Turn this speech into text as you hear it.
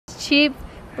cheap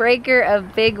breaker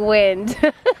of big wind.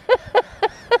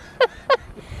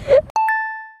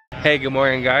 Hey, good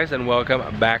morning guys, and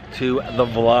welcome back to the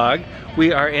vlog.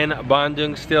 We are in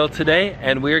Bandung still today,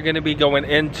 and we're going to be going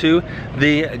into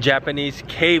the Japanese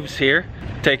caves here,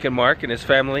 taking Mark and his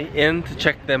family in to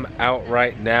check them out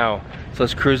right now. So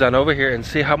let's cruise on over here and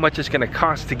see how much it's going to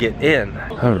cost to get in.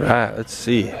 All right, let's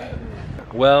see.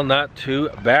 Well, not too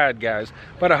bad guys.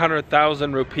 About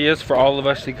 100,000 rupees for all of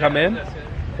us to come in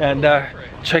and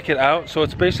check it out. So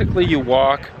it's basically you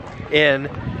walk in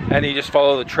and you just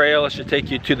follow the trail. It should take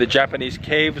you to the Japanese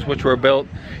caves, which were built,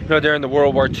 you know, during the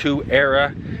World War II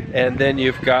era. And then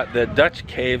you've got the Dutch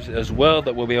caves as well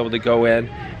that we'll be able to go in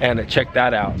and check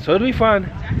that out. So it'll be fun.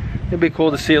 It'll be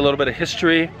cool to see a little bit of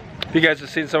history. If you guys have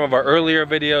seen some of our earlier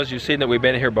videos, you've seen that we've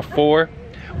been here before.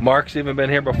 Mark's even been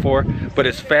here before, but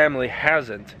his family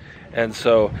hasn't. And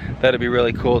so that'd be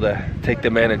really cool to take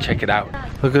them in and check it out.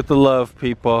 Look at the love,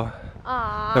 people.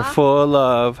 Aww. They're full of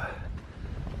love.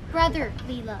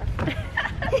 Brotherly love.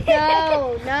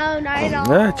 No, not at all.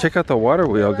 Yeah, check out the water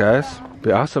wheel, guys.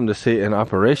 Be awesome to see in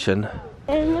operation.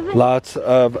 Lots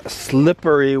of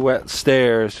slippery, wet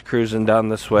stairs cruising down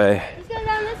this way. Let's go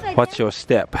down this way. Watch your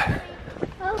step.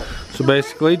 So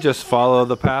basically, just follow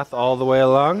the path all the way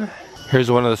along.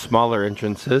 Here's one of the smaller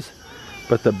entrances,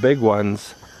 but the big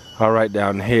ones are right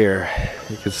down here.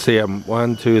 You can see them,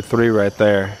 1, 2, 3 right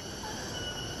there.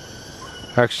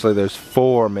 Actually, there's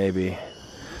 4 maybe.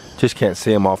 Just can't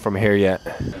see them all from here yet.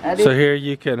 So here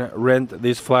you can rent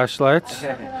these flashlights.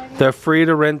 They're free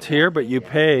to rent here, but you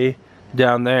pay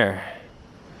down there.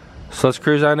 So let's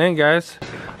cruise on in, guys.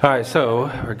 All right,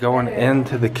 so we're going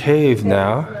into the cave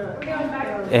now.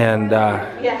 And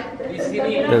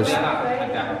there's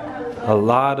a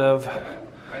lot of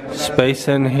space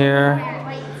in here.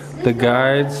 The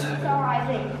guides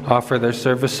offer their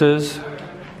services.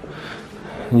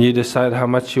 And you decide how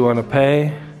much you want to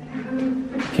pay.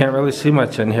 Can't really see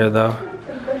much in here though.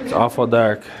 It's awful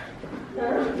dark.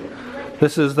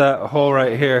 This is that hole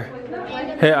right here.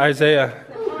 Hey Isaiah.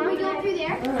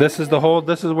 This is the hole.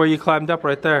 This is where you climbed up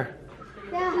right there.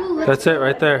 That's it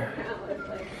right there.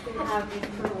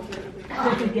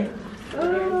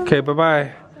 Okay,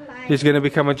 bye-bye. He's gonna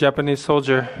become a Japanese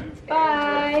soldier.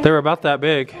 Bye. They were about that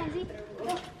big.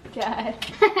 God.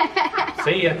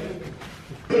 See ya.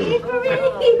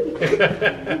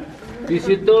 Di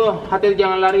situ, hati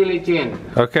jangan lari licin.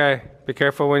 Okay, be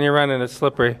careful when you're running. It's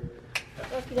slippery.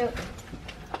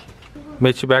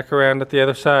 Meet you back around at the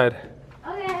other side.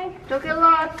 Okay. Don't get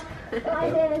lost.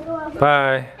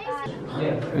 Bye.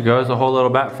 There goes a whole little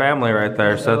bat family right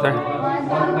there, so there. 1, 2,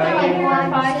 3, 4,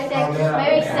 5, 6,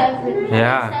 maybe 7.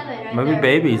 Yeah, maybe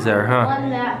babies there, huh? One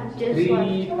that, just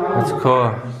one. That's cool.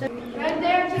 Right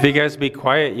there. If you guys be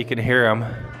quiet, you can hear them.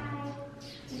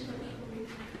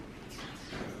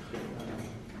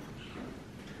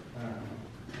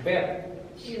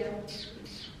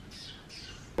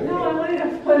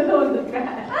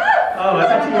 Oh, I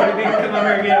thought you wanted me to come over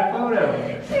and get a photo.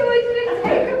 She wants me to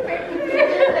take a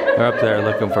picture. They're up there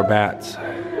looking for bats. I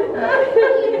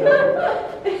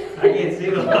can't see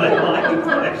the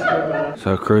light.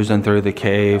 So cruising through the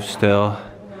cave still.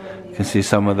 You can see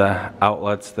some of the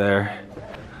outlets there.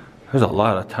 There's a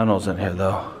lot of tunnels in here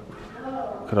though.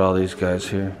 Look at all these guys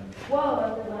here.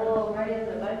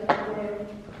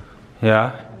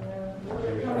 Yeah?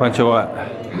 Bunch of what?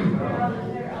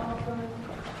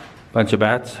 Bunch of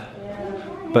bats?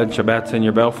 Bunch of bats in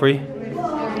your belfry?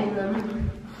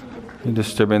 You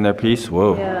disturbing their peace?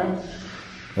 Whoa. Yeah.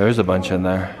 There's a bunch in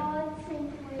there.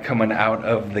 Coming out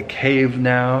of the cave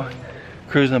now.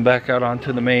 Cruising back out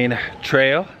onto the main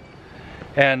trail.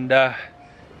 And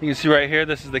you can see right here,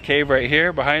 this is the cave right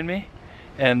here behind me.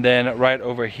 And then right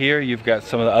over here, you've got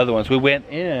some of the other ones. We went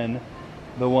in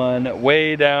the one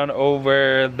way down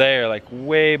over there, like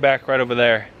way back right over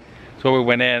there. So we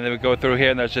went in, and then we go through here,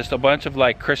 and there's just a bunch of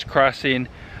like crisscrossing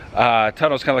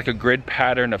tunnels, kind of like a grid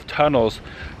pattern of tunnels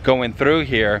going through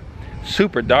here.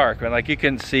 Super dark, and like you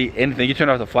couldn't see anything. You turn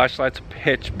off the flashlights,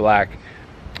 pitch black.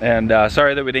 And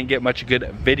sorry that we didn't get much good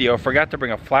video. Forgot to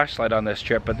bring a flashlight on this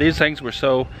trip, but these things were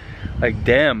so like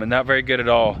dim and not very good at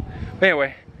all. But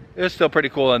anyway, it was still pretty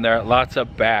cool in there. Lots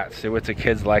of bats, which the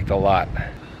kids liked a lot.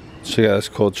 So you got this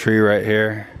cool tree right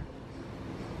here.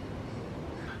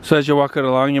 So as you're walking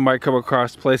along, you might come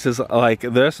across places like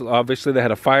this. Obviously they had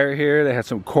a fire here, they had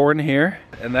some corn here.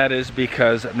 And that is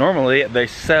because normally they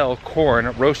sell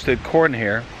corn, roasted corn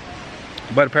here.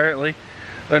 But apparently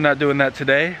they're not doing that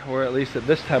today, or at least at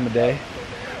this time of day.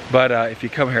 But if you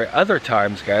come here other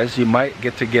times, guys, you might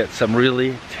get some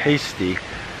really tasty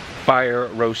fire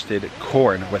roasted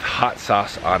corn with hot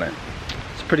sauce on it.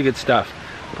 It's pretty good stuff.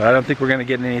 But I don't think we're gonna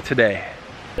get any today.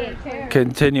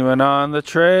 Continuing on the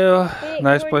trail.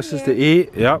 Nice places to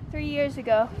eat. Yep. 3 years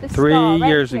ago. This 3 stall right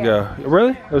years here. ago.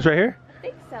 Really? It was right here? I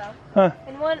think so. Huh.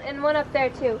 And one up there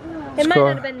too. That's It might cool.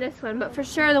 not have been this one, but for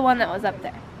sure the one that was up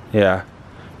there. Yeah,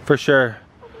 for sure.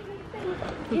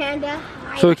 Panda.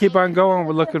 So we keep on going.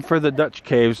 We're looking for the Dutch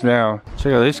caves now.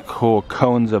 Check out these cool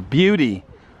cones of beauty.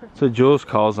 That's what Jules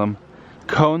calls them.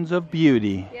 Cones of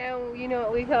beauty. Yeah, you know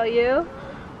what we call you?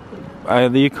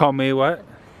 You call me what?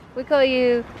 We call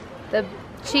you the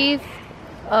chief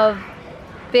of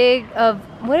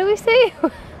what do we say?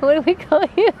 What do we call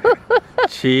you?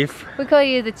 Chief. We call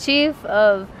you the chief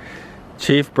of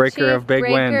Chief breaker of big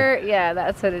wind. Yeah,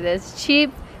 that's what it is.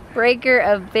 Chief breaker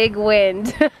of big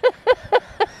wind.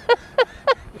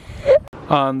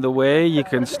 On the way, you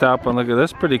can stop and look at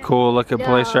this pretty cool looking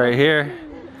place right here.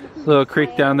 Little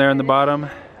creek down there in the bottom.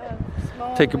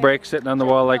 Take a break sitting on the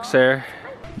wall like there.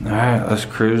 Alright, let's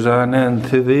cruise on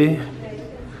into the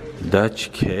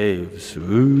Dutch caves.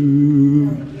 Ooh.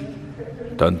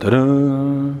 Dun dun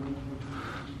dun.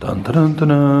 Dun dun dun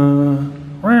dun.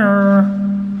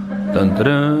 Dun dun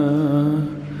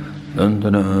dun. Dun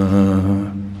dun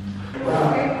dun.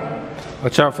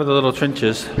 Watch out for the little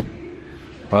trenches.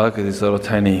 Wow, look at these little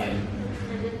tiny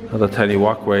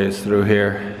walkways through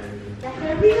here.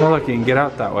 Oh look, you can get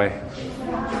out that way.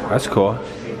 That's cool.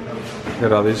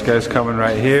 Got all these guys coming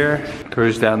right here.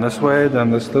 Cruise down this way,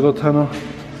 down this little tunnel.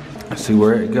 See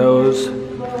where it goes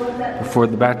before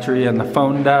the battery and the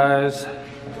phone dies.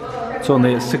 It's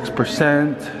only at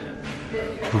 6%.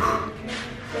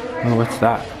 Oh, what's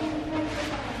that?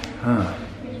 Huh.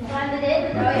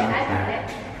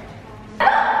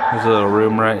 There's a little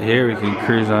room right here we can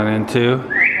cruise on into.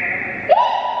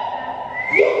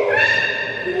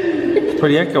 It's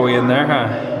pretty echoey in there,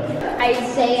 huh?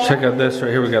 Check out this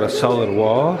right here. We got a solid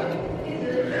wall.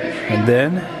 And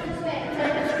then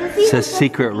it says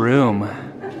secret room.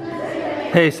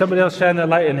 Hey, somebody else shine that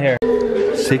light in here.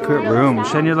 Secret room.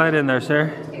 Shine your light in there,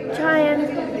 sir.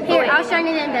 Trying. Here, I'll shine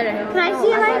it in better. Can I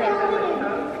see a light?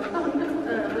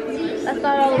 That's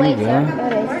not all the way, sir.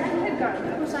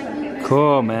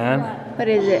 Cool, man. What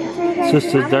is it? It's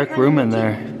just a dark room in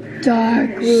there.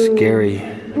 Dark room. Scary.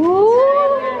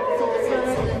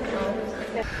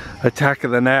 Attack of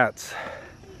the gnats.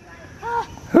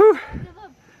 Whew.